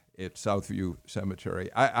 Lillian, at Southview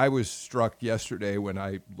Cemetery. I was struck yesterday when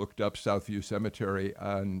I looked up Southview Cemetery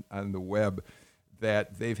on the web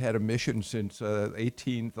that they've had a mission since the late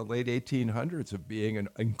 1800s of being an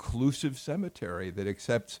inclusive cemetery that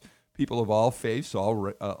accepts people of all faiths,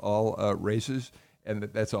 all races, and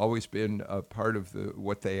that's always been a part of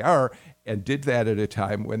what they are, and did that at a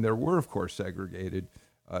time when there were, of course, segregated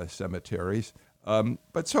cemeteries.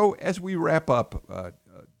 But so as we wrap up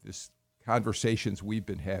this conversations we've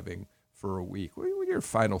been having for a week, what are your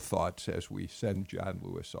final thoughts as we send John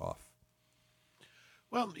Lewis off?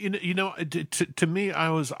 Well, to me, I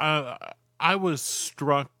was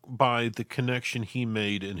struck by the connection he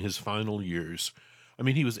made in his final years. I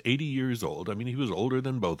mean, he was 80 years old. I mean, he was older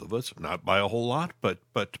than both of us, not by a whole lot, but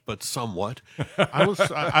somewhat.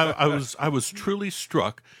 I was truly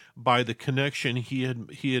struck by the connection he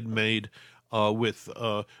had made with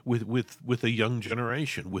a young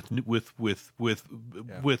generation, with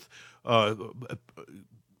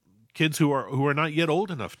kids who are not yet old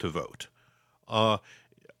enough to vote.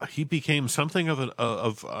 He became something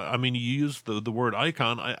of I mean, you used the word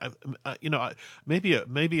icon. Maybe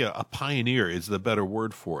a pioneer is the better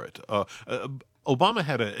word for it. Obama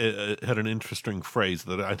had an interesting phrase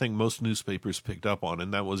that I think most newspapers picked up on,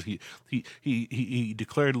 and that was he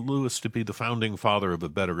declared Lewis to be the founding father of a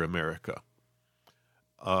better America.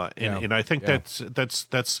 And I think that's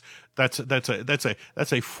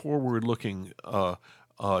a forward-looking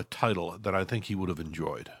title that I think he would have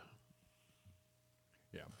enjoyed.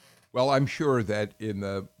 Yeah. Well, I'm sure that in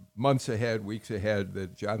the months ahead, weeks ahead,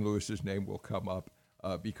 that John Lewis's name will come up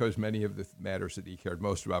because many of the matters that he cared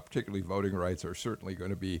most about, particularly voting rights, are certainly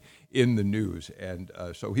going to be in the news, and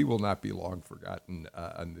so he will not be long forgotten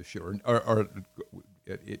on the show, or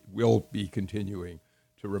it will be continuing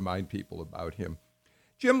to remind people about him.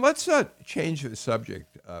 Jim, let's change the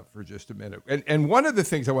subject for just a minute. And one of the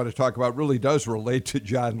things I want to talk about really does relate to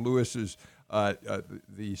John Lewis's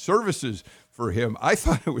the services for him. I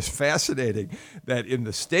thought it was fascinating that in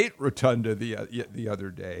the state rotunda the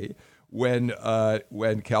other day, when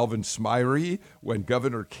Calvin Smyre, when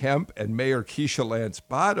Governor Kemp and Mayor Keisha Lance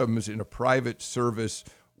Bottoms in a private service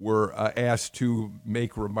were asked to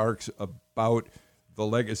make remarks about the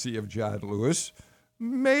legacy of John Lewis,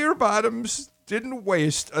 Mayor Bottoms didn't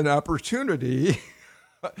waste an opportunity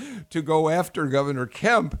to go after Governor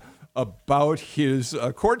Kemp about his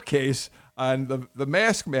court case on the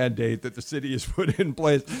mask mandate that the city has put in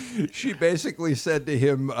place. She basically said to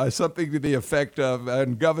him something to the effect of,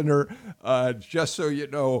 and Governor, just so you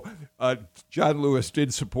know, John Lewis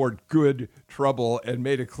did support good trouble, and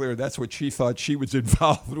made it clear that's what she thought she was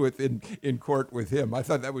involved with in court with him. I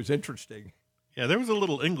thought that was interesting. Yeah, there was a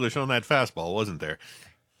little English on that fastball, wasn't there?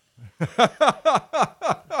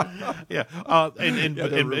 Yeah, Yeah,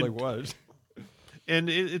 there really was. And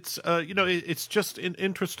it's just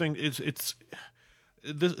interesting. It's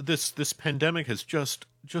this pandemic has just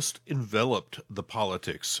enveloped the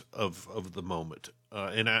politics of the moment,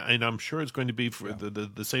 and I'm sure it's going to be for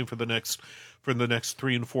the same for the next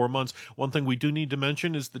 3 and 4 months. One thing we do need to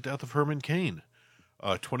mention is the death of Herman Cain,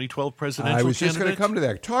 2012 presidential I was just going to candidate. come to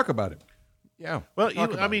that. Talk about it. Yeah. Well,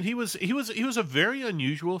 he was a very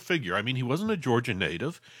unusual figure. I mean, he wasn't a Georgia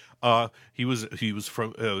native. He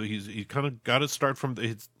kind of got his start from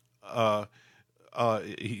his. I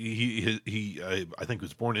think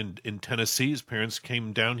was born in Tennessee. His parents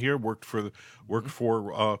came down here, worked for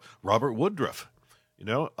Robert Woodruff.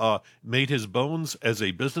 Made his bones as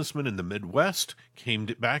a businessman in the Midwest. Came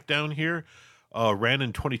back down here. Ran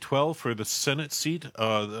in 2012 for the Senate seat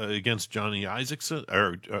against Johnny Isaacson.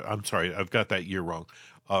 I'm sorry, I've got that year wrong.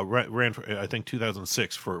 Ran for, I think,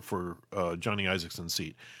 2006 for Johnny Isaacson's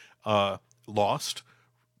seat. Lost.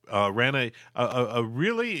 Ran a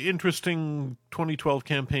really interesting 2012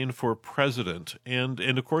 campaign for president, and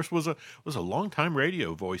of course was a longtime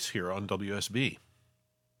radio voice here on WSB.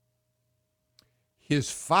 His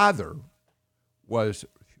father was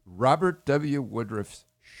Robert W. Woodruff's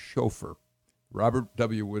chauffeur. Robert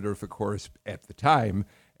W. Woodruff, of course, at the time,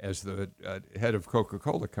 as the head of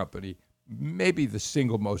Coca-Cola Company, maybe the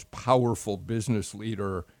single most powerful business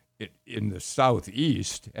leader in the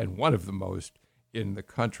Southeast, and one of the most in the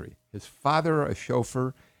country. His father, a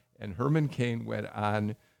chauffeur, and Herman Cain went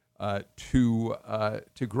on to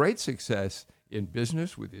great success in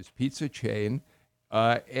business with his pizza chain,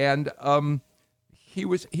 and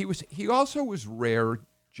he also was rare,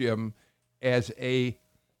 Jim, as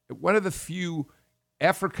one of the few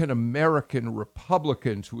African-American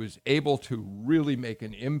Republicans who was able to really make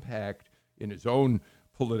an impact in his own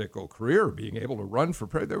political career, being able to run for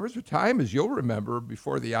president. There was a time, as you'll remember,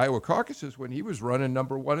 before the Iowa caucuses when he was running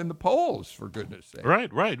number one in the polls, for goodness sake.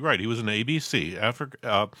 Right. He was an ABC,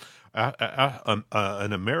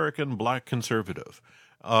 an American black conservative.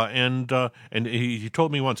 And he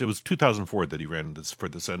told me once, it was 2004 that he ran for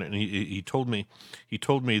the Senate, and he told me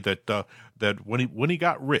that when he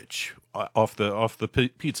got rich off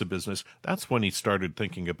the pizza business, that's when he started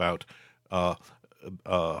thinking about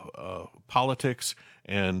politics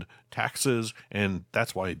and taxes, and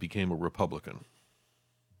that's why he became a Republican.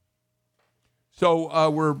 So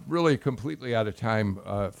we're really completely out of time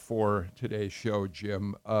for today's show,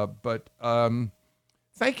 Jim. But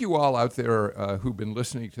thank you all out there who've been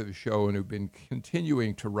listening to the show and who've been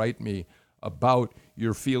continuing to write me about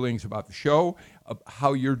your feelings about the show,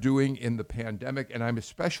 how you're doing in the pandemic. And I'm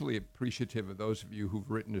especially appreciative of those of you who've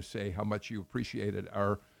written to say how much you appreciated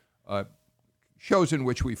our shows in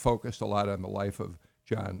which we focused a lot on the life of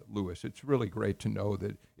John Lewis. It's really great to know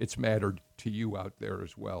that it's mattered to you out there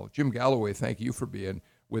as well. Jim Galloway, thank you for being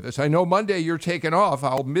with us. I know Monday you're taking off.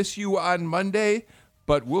 I'll miss you on Monday,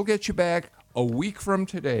 but we'll get you back a week from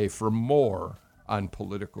today for more on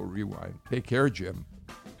Political Rewind. Take care, Jim.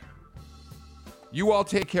 You all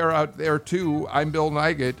take care out there, too. I'm Bill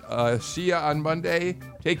Nigut. See you on Monday.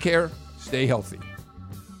 Take care. Stay healthy.